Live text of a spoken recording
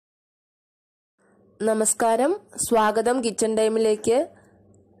നമസ്കാരം, സ്വാഗതം കിച്ചൺ ടൈമിലേക്ക്.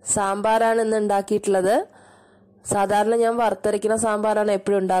 സാമ്പാറാണ് ഇന്ന് ഉണ്ടാക്കിയിട്ടുള്ളത്. സാധാരണ ഞാൻ വറുത്തരയ്ക്കുന്ന സാമ്പാറാണ്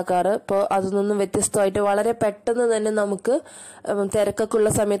എപ്പോഴും ഉണ്ടാക്കാറ്. ഇപ്പോൾ അതിൽ നിന്നും വ്യത്യസ്തമായിട്ട് വളരെ പെട്ടെന്ന് തന്നെ നമുക്ക് തിരക്കൊക്കെ ഉള്ള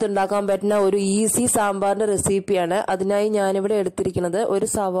സമയത്ത് ഉണ്ടാക്കാൻ പറ്റുന്ന ഒരു ഈസി സാമ്പാറിന്റെ റെസിപ്പിയാണ്. അതിനായി ഞാനിവിടെ എടുത്തിരിക്കുന്നത് ഒരു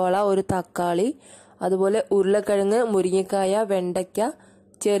സവാള, ഒരു തക്കാളി, അതുപോലെ ഉരുളക്കിഴങ്ങ്, മുരിങ്ങക്കായ, വെണ്ടയ്ക്ക,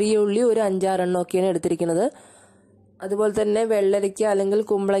 ചെറിയ ഉള്ളി ഒരു 5-6 എണ്ണമൊക്കെയാണ് എടുത്തിരിക്കുന്നത്. അതുപോലെ തന്നെ വെള്ളരിക്ക അല്ലെങ്കിൽ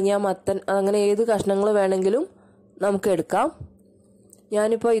കുമ്പളങ്ങ, മത്തൻ, അങ്ങനെ ഏത് കഷ്ണങ്ങൾ വേണമെങ്കിലും നമുക്ക് എടുക്കാം.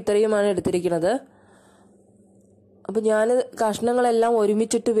 ഞാനിപ്പോൾ ഇത്രയുമാണ് എടുത്തിരിക്കുന്നത്. അപ്പോൾ ഞാൻ കഷ്ണങ്ങളെല്ലാം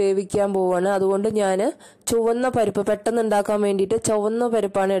ഒരുമിച്ചിട്ട് വേവിക്കാൻ പോവാണ്. അതുകൊണ്ട് ഞാൻ ചുവന്ന പരിപ്പ് പെട്ടെന്ന് ഉണ്ടാക്കാൻ വേണ്ടിയിട്ട് ചുവന്ന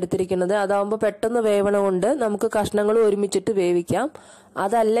പരിപ്പാണ് എടുത്തിരിക്കുന്നത്. അതാവുമ്പോൾ പെട്ടെന്ന് വേവണമുണ്ട് നമുക്ക് കഷ്ണങ്ങൾ ഒരുമിച്ചിട്ട് വേവിക്കാം.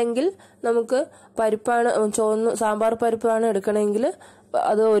 അതല്ലെങ്കിൽ നമുക്ക് പരിപ്പാണ് ചുവന്ന സാമ്പാർ പരിപ്പാണ് എടുക്കണമെങ്കിൽ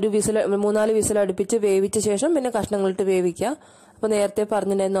അത് ഒരു 3-4 വിസിൽ അടുപ്പിച്ച് വേവിച്ച ശേഷം പിന്നെ കഷ്ണങ്ങളിട്ട് വേവിക്കുക. അപ്പോൾ നേരത്തെ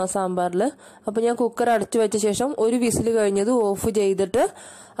പറഞ്ഞിട്ടുണ്ടായിരുന്നു ആ സാമ്പാറിൽ. അപ്പോൾ ഞാൻ കുക്കർ അടച്ചു വെച്ച ശേഷം ഒരു വിസിൽ കഴിഞ്ഞത് ഓഫ് ചെയ്തിട്ട്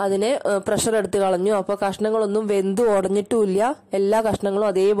അതിനെ പ്രഷർ എടുത്ത് കളഞ്ഞു. അപ്പോൾ കഷ്ണങ്ങളൊന്നും വെന്ത് ഉടഞ്ഞിട്ടുമില്ല, എല്ലാ കഷ്ണങ്ങളും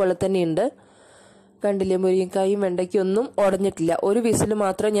അതേപോലെ തന്നെ ഉണ്ട്. കണ്ടില്ലേ, മുരിങ്ങക്കായും വെണ്ടയ്ക്കും ഒന്നും ഉടഞ്ഞിട്ടില്ല. ഒരു വിസിൽ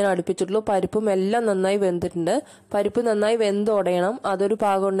മാത്രമേ ഞാൻ അടുപ്പിച്ചിട്ടുള്ളൂ. പരിപ്പും എല്ലാം നന്നായി വെന്തിട്ടുണ്ട്. പരിപ്പ് നന്നായി വെന്ത് ഉടയണം, അതൊരു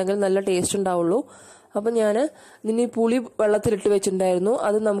പാകം ഉണ്ടെങ്കിൽ നല്ല ടേസ്റ്റ് ഉണ്ടാവുള്ളൂ. അപ്പം ഞാൻ ഇതിന് പുളി വെള്ളത്തിലിട്ട് വെച്ചിട്ടുണ്ടായിരുന്നു,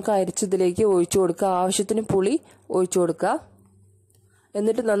 അത് നമുക്ക് അരിച്ചതിലേക്ക് ഒഴിച്ചു കൊടുക്കുക. ആവശ്യത്തിന് പുളി ഒഴിച്ചു കൊടുക്കുക.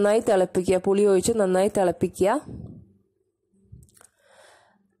 എന്നിട്ട് നന്നായി തിളപ്പിക്കുക. പുളി ഒഴിച്ച് നന്നായി തിളപ്പിക്കുക.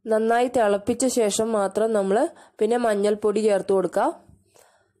 നന്നായി തിളപ്പിച്ച ശേഷം മാത്രം നമ്മൾ പിന്നെ മഞ്ഞൾപ്പൊടി ചേർത്ത് കൊടുക്കുക.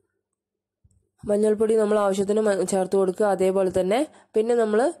 മഞ്ഞൾപ്പൊടി നമ്മൾ ആവശ്യത്തിന് ചേർത്ത് കൊടുക്കുക. അതേപോലെ തന്നെ പിന്നെ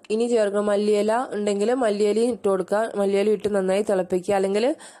നമ്മൾ ഇനി ചേർക്കണം മല്ലിയില ഉണ്ടെങ്കിൽ മല്ലിയിലയും ഇട്ട് കൊടുക്കുക. മല്ലിയില ഇട്ട് നന്നായി തിളപ്പിക്കുക. അല്ലെങ്കിൽ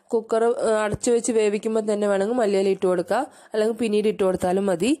കുക്കർ അടച്ചു വെച്ച് വേവിക്കുമ്പോൾ തന്നെ വേണമെങ്കിൽ മല്ലിയില ഇട്ട് കൊടുക്കുക, അല്ലെങ്കിൽ പിന്നീട് ഇട്ട് കൊടുത്താലും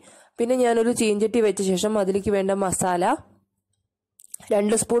മതി. പിന്നെ ഞാനൊരു ചീഞ്ചട്ടി വെച്ച ശേഷം അതിലേക്ക് വേണ്ട മസാല: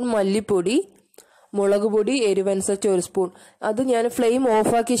 2 സ്പൂൺ മല്ലിപ്പൊടി, മുളക് പൊടി എരിവനുസരിച്ച് 1 സ്പൂൺ. അത് ഞാൻ ഫ്ലെയിം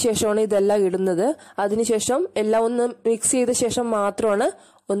ഓഫാക്കിയ ശേഷമാണ് ഇതെല്ലാം ഇടുന്നത്. അതിനുശേഷം എല്ലാം ഒന്ന് മിക്സ് ചെയ്ത ശേഷം മാത്രമാണ്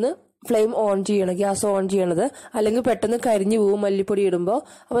ഒന്ന് ഫ്ലെയിം ഓൺ ചെയ്യണം, ഗ്യാസ് ഓൺ ചെയ്യണത്. അല്ലെങ്കിൽ പെട്ടെന്ന് കരിഞ്ഞു പോവും മല്ലിപ്പൊടി ഇടുമ്പോൾ.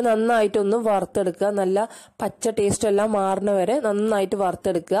 അപ്പോൾ നന്നായിട്ടൊന്ന് വറുത്തെടുക്കുക. നല്ല പച്ച ടേസ്റ്റ് എല്ലാം മാറുന്ന വരെ നന്നായിട്ട്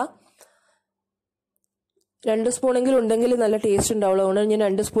വറുത്തെടുക്കുക. 2 സ്പൂണെങ്കിലും ഉണ്ടെങ്കിൽ നല്ല ടേസ്റ്റ് ഉണ്ടാവുള്ളൂ. അതുകൊണ്ട് ഞാൻ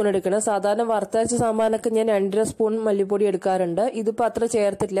 2 സ്പൂൺ എടുക്കണം. സാധാരണ വറുത്തരച്ച സാമ്പാറിനൊക്കെ ഞാൻ 2.5 സ്പൂൺ മല്ലിപ്പൊടി എടുക്കാറുണ്ട്. ഇതിപ്പോൾ അത്ര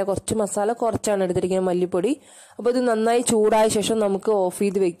ചേർത്തിട്ടില്ല, കുറച്ച് മസാല കുറച്ചാണ് എടുത്തിരിക്കുന്നത് മല്ലിപ്പൊടി. അപ്പോൾ ഇത് നന്നായി ചൂടായ ശേഷം നമുക്ക് ഓഫ്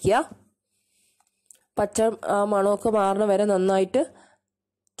ചെയ്ത് വെക്കുക. പച്ച മണമൊക്കെ മാറുന്ന വരെ നന്നായിട്ട്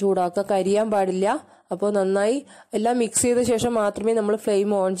ചൂടാക്കുക, കരിയാൻ പാടില്ല. അപ്പോൾ നന്നായി എല്ലാം മിക്സ് ചെയ്ത ശേഷം മാത്രമേ നമ്മൾ ഫ്ലെയിം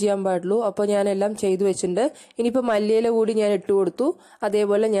ഓൺ ചെയ്യാൻ പാടുള്ളൂ. അപ്പോൾ ഞാൻ എല്ലാം ചെയ്തു വെച്ചിട്ടുണ്ട്. ഇനിയിപ്പോൾ മല്ലിയില കൂടി ഞാൻ ഇട്ട് കൊടുത്തു.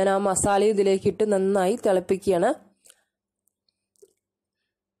 അതേപോലെ ഞാൻ ആ മസാല ഇതിലേക്ക് ഇട്ട് നന്നായി തിളപ്പിക്കുകയാണ്.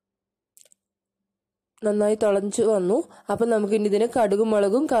 നന്നായി തിളച്ചു വന്നു. അപ്പം നമുക്ക് ഇനി ഇതിന് കടുകും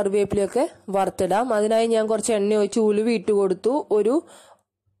മുളകും കറിവേപ്പിലയൊക്കെ വറുത്തിടാം. അതിനായി ഞാൻ കുറച്ച് എണ്ണ ഒഴിച്ച് ഉലുവ ഇട്ട് കൊടുത്തു. ഒരു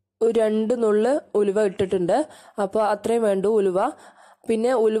 2 നുള്ള് ഉലുവ ഇട്ടിട്ടുണ്ട്. അപ്പോൾ അത്രയും വേണ്ടു ഉലുവ.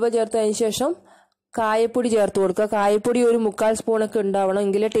 പിന്നെ ഉലുവ ചേർത്തതിന് ശേഷം കായപ്പൊടി ചേർത്ത് കൊടുക്കുക. കായപ്പൊടി ഒരു 3/4 സ്പൂണൊക്കെ ഉണ്ടാവണം,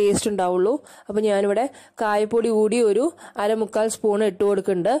 എങ്കിലേ ടേസ്റ്റ് ഉണ്ടാവുള്ളൂ. അപ്പോൾ ഞാനിവിടെ കായപ്പൊടി കൂടി ഒരു 1/4 സ്പൂൺ ഇട്ട്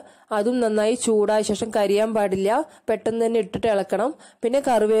കൊടുക്കുന്നുണ്ട്. അതും നന്നായി ചൂടായ ശേഷം കരിയാൻ പാടില്ല, പെട്ടെന്ന് തന്നെ ഇട്ടിട്ട് ഇളക്കണം. പിന്നെ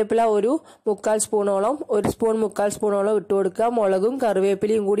കറിവേപ്പില ഒരു 3/4 സ്പൂണോളം, 1 സ്പൂൺ 3/4 സ്പൂണോളം ഇട്ട് കൊടുക്കുക. മുളകും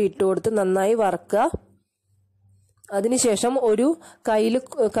കറിവേപ്പിലയും കൂടി ഇട്ട് കൊടുത്ത് നന്നായി വറുക്കുക. അതിനുശേഷം ഒരു കയ്യിൽ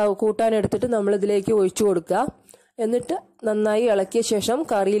കൂട്ടാൻ എടുത്തിട്ട് നമ്മൾ ഇതിലേക്ക് ഒഴിച്ചു കൊടുക്കുക. എന്നിട്ട് നന്നായി ഇളക്കിയ ശേഷം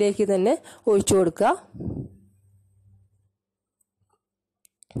കറിയിലേക്ക് തന്നെ ഒഴിച്ചു കൊടുക്കുക.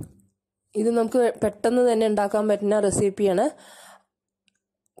 ഇത് നമുക്ക് പെട്ടെന്ന് തന്നെ ഉണ്ടാക്കാൻ പറ്റുന്ന റെസിപ്പിയാണ്.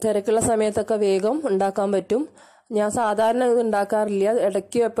 തിരക്കുള്ള സമയത്തൊക്കെ വേഗം ഉണ്ടാക്കാൻ പറ്റും. ഞാൻ സാധാരണ ഇത് ഉണ്ടാക്കാറില്ല,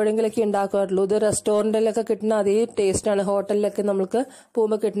 ഇടയ്ക്ക് എപ്പോഴെങ്കിലൊക്കെ ഉണ്ടാക്കാറുള്ളൂ. ഇത് റെസ്റ്റോറൻറ്റിലൊക്കെ കിട്ടുന്ന അതേ ടേസ്റ്റാണ്. ഹോട്ടലിലൊക്കെ നമുക്ക്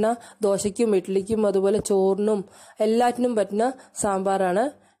പോകുമ്പോൾ കിട്ടുന്ന ദോശയ്ക്കും ഇഡ്ഡലിക്കും അതുപോലെ ചോറിനും എല്ലാറ്റിനും പറ്റുന്ന സാമ്പാറാണ്.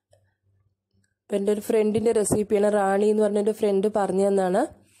 എൻ്റെ ഒരു ഫ്രണ്ടിൻ്റെ റെസിപ്പിയാണ്, റാണി എന്ന് പറഞ്ഞൊരു ഫ്രണ്ട് പറഞ്ഞു തന്നാണ്.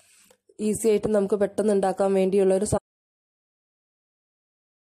 ഈസി ആയിട്ട് നമുക്ക് പെട്ടെന്ന് ഉണ്ടാക്കാൻ വേണ്ടിയുള്ളൊരു